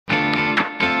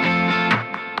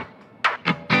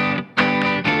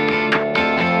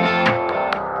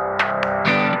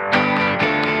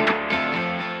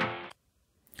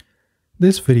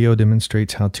This video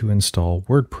demonstrates how to install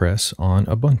WordPress on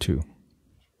Ubuntu.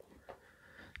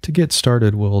 To get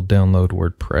started, we'll download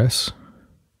WordPress.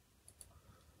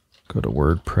 Go to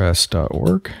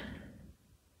wordpress.org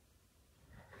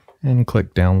and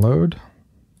click download.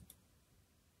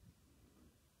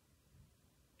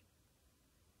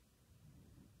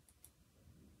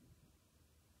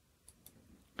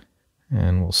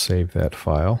 And we'll save that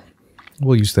file.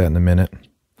 We'll use that in a minute.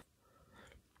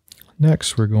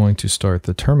 Next, we're going to start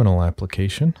the terminal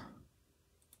application.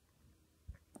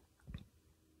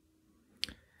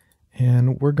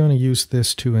 And we're going to use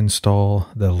this to install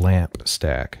the LAMP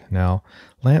stack. Now,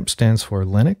 LAMP stands for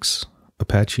Linux,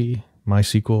 Apache,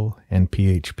 MySQL, and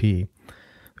PHP.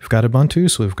 We've got Ubuntu,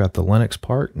 so we've got the Linux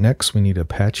part. Next, we need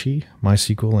Apache,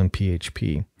 MySQL, and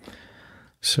PHP.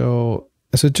 So,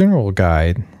 as a general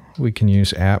guide, we can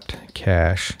use apt,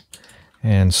 cache,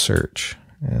 and search.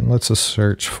 And let's just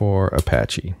search for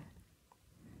Apache.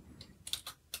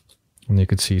 And you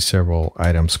can see several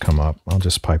items come up. I'll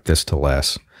just pipe this to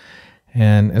less.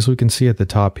 And as we can see at the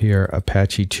top here,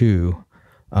 Apache 2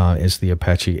 is the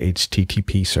Apache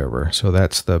HTTP server. So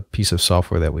that's the piece of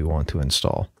software that we want to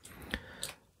install.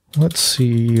 Let's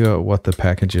see what the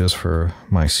package is for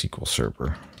MySQL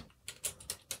server.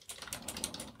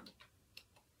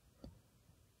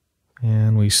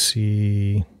 And we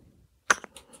see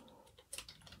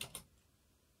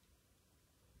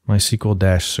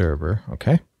MySQL-server,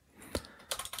 okay.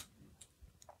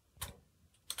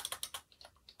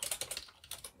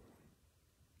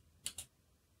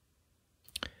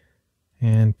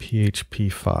 And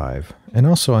PHP 5. And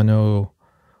also I know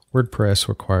WordPress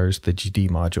requires the GD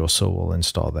module, so we'll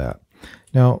install that.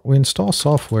 Now, we install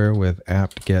software with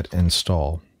apt get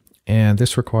install. And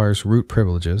this requires root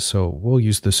privileges, so we'll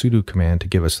use the sudo command to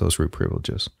give us those root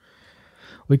privileges.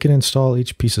 We can install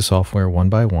each piece of software one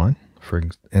by one. For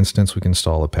instance, we can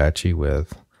install Apache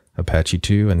with Apache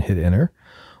 2 and hit enter.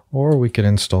 Or we could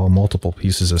install multiple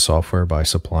pieces of software by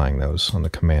supplying those on the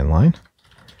command line.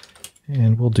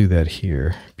 And we'll do that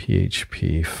here.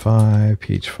 PHP 5,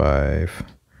 PH5,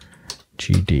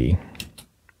 GD.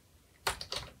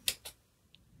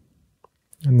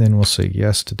 And then we'll say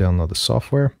yes to download the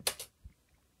software.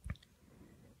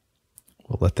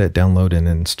 We'll let that download and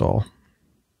install.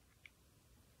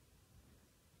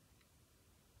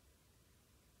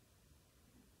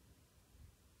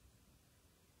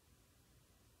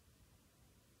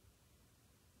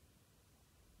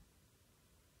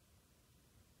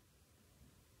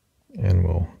 And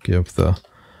we'll give the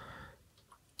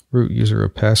root user a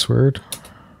password.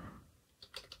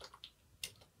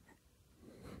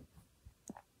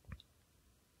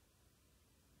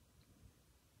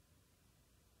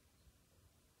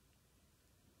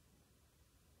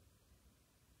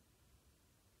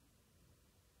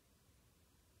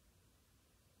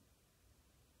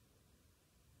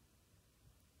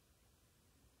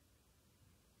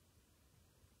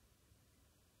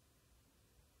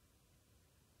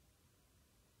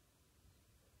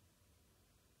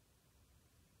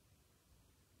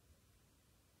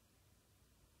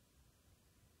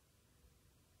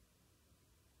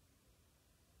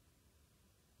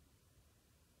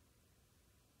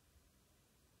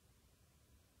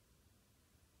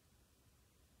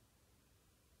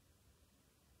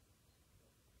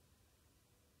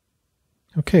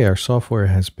 Okay, our software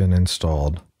has been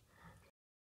installed.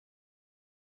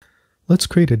 Let's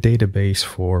create a database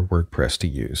for WordPress to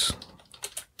use.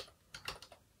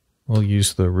 We'll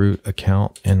use the root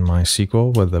account in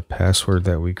MySQL with the password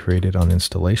that we created on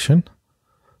installation.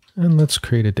 And let's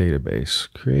create a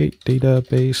database. Create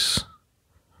database.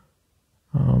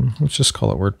 Let's just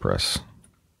call it WordPress.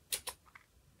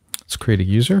 Let's create a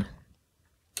user.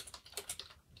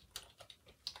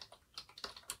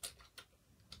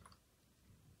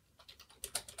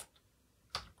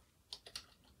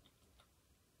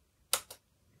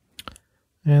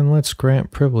 And let's grant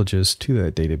privileges to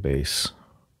that database.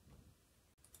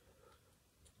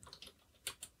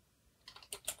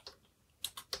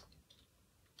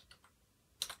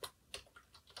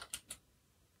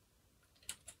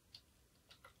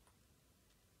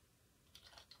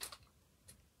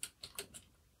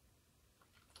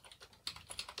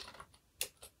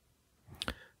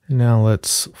 And now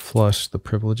let's flush the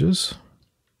privileges.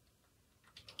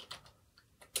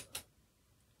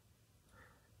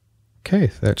 Okay,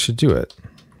 that should do it.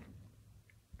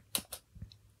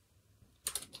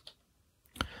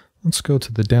 Let's go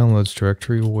to the downloads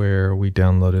directory where we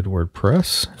downloaded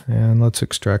WordPress, and let's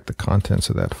extract the contents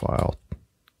of that file.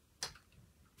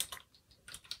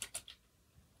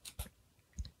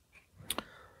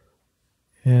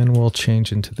 and we'll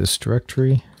change into this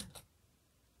directory.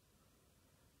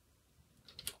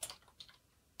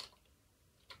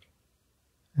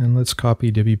 And let's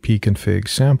copy wp-config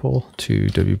sample to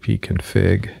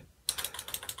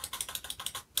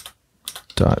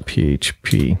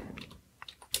wp-config.php.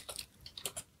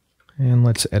 And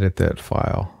let's edit that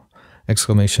file.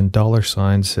 Exclamation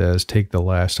 $sign says take the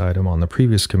last item on the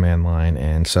previous command line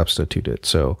and substitute it.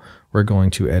 So we're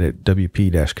going to edit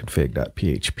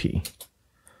wp-config.php.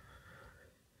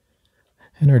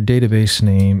 And our database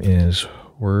name is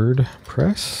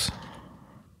WordPress.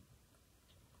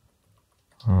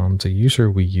 The user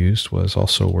we used was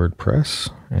also WordPress,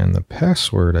 and the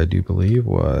password, I do believe,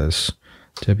 was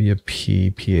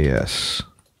WPPAS.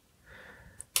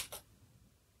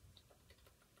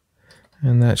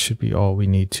 And that should be all we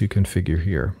need to configure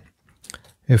here.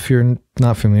 If you're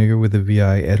not familiar with the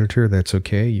VI editor, that's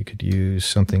okay. You could use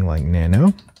something like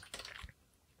Nano.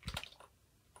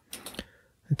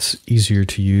 It's easier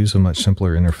to use, a much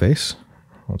simpler interface.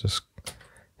 I'll just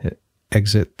hit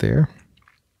exit there.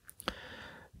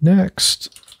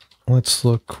 Next, let's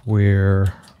look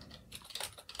where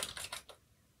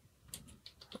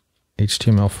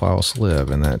HTML files live,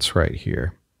 and that's right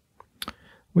here.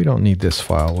 We don't need this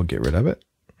file, we'll get rid of it.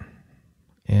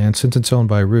 And since it's owned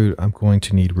by root, I'm going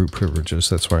to need root privileges.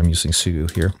 That's why I'm using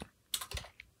sudo here.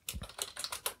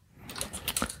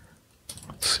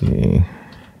 Let's see.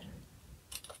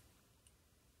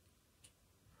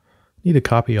 Need to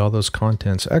copy all those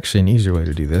contents. Actually, an easier way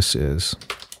to do this is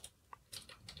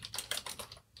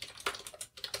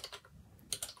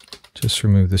just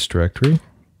remove this directory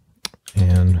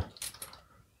and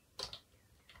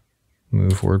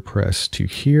move WordPress to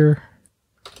here.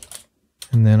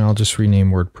 And then I'll just rename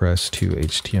WordPress to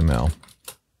HTML.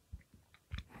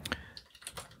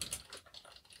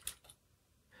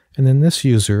 And then this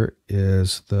user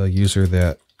is the user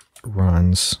that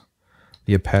runs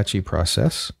the Apache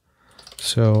process.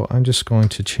 So I'm just going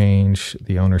to change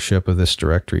the ownership of this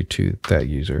directory to that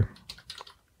user.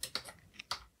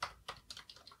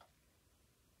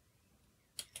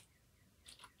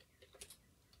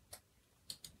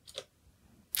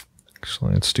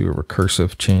 Actually, let's do a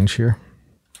recursive change here.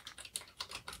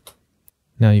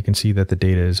 Now you can see that the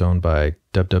data is owned by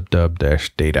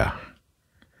www-data.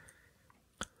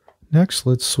 Next,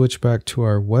 let's switch back to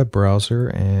our web browser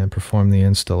and perform the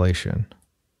installation.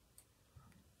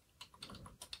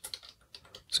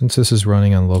 Since this is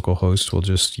running on localhost, we'll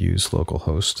just use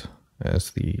localhost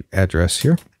as the address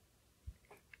here.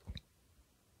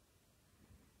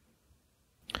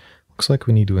 Looks like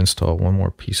we need to install one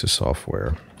more piece of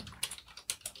software.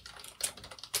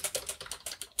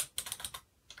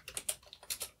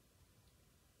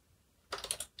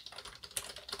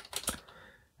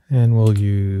 And we'll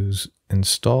use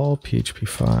install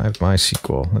PHP5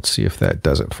 MySQL. Let's see if that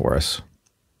does it for us.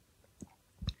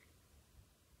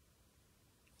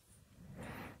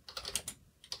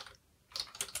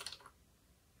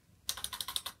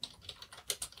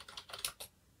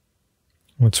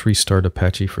 Let's restart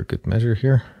Apache for good measure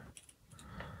here.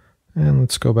 And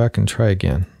let's go back and try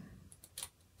again.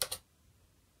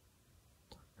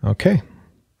 Okay.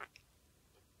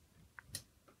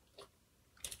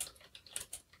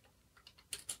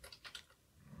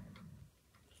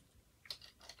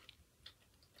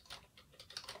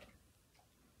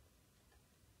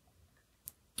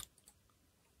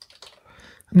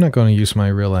 I'm not going to use my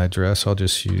real address. I'll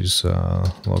just use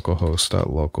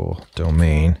localhost.local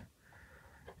domain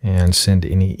and send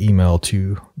any email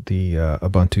to the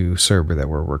Ubuntu server that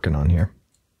we're working on here.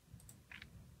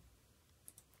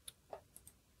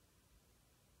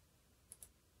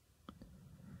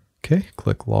 Okay,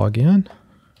 click login.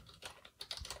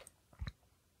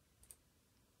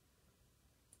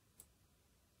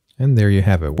 And there you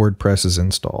have it. WordPress is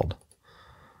installed.